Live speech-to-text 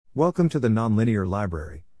Welcome to the Nonlinear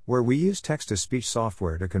Library, where we use text-to-speech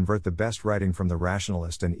software to convert the best writing from the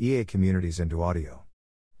Rationalist and EA communities into audio.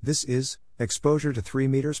 This is Exposure to 3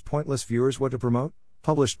 Meters Pointless Viewers What to Promote,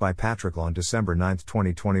 published by PatrickL on December 9,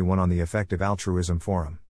 2021 on the Effective Altruism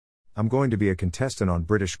Forum. I'm going to be a contestant on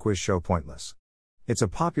British quiz show Pointless. It's a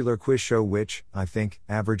popular quiz show which, I think,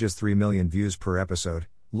 averages 3 million views per episode,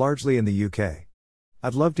 largely in the UK.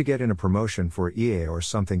 I'd love to get in a promotion for EA or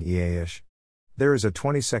something EA-ish. There is a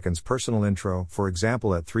 20 seconds personal intro, for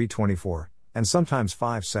example at 3:24, and sometimes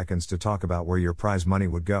 5 seconds to talk about where your prize money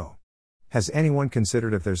would go. Has anyone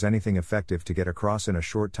considered if there's anything effective to get across in a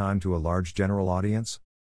short time to a large general audience?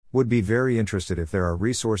 Would be very interested if there are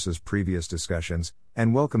resources, previous discussions,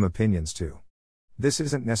 and welcome opinions too. This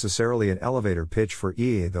isn't necessarily an elevator pitch for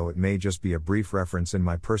EA, though it may just be a brief reference in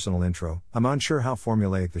my personal intro. I'm unsure how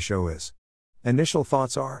formulaic the show is. Initial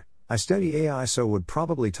thoughts are, I study AI, so would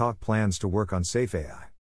probably talk plans to work on safe AI.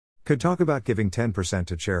 Could talk about giving 10%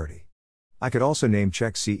 to charity. I could also name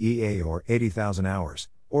check CEA or 80,000 hours,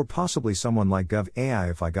 or possibly someone like GovAI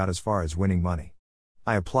if I got as far as winning money.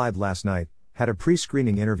 I applied last night, had a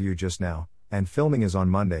pre-screening interview just now, and filming is on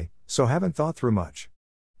Monday, so haven't thought through much.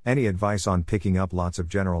 Any advice on picking up lots of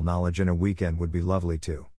general knowledge in a weekend would be lovely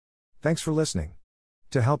too. Thanks for listening.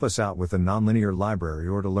 To help us out with the Nonlinear Library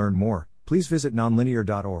or to learn more, please visit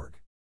nonlinear.org.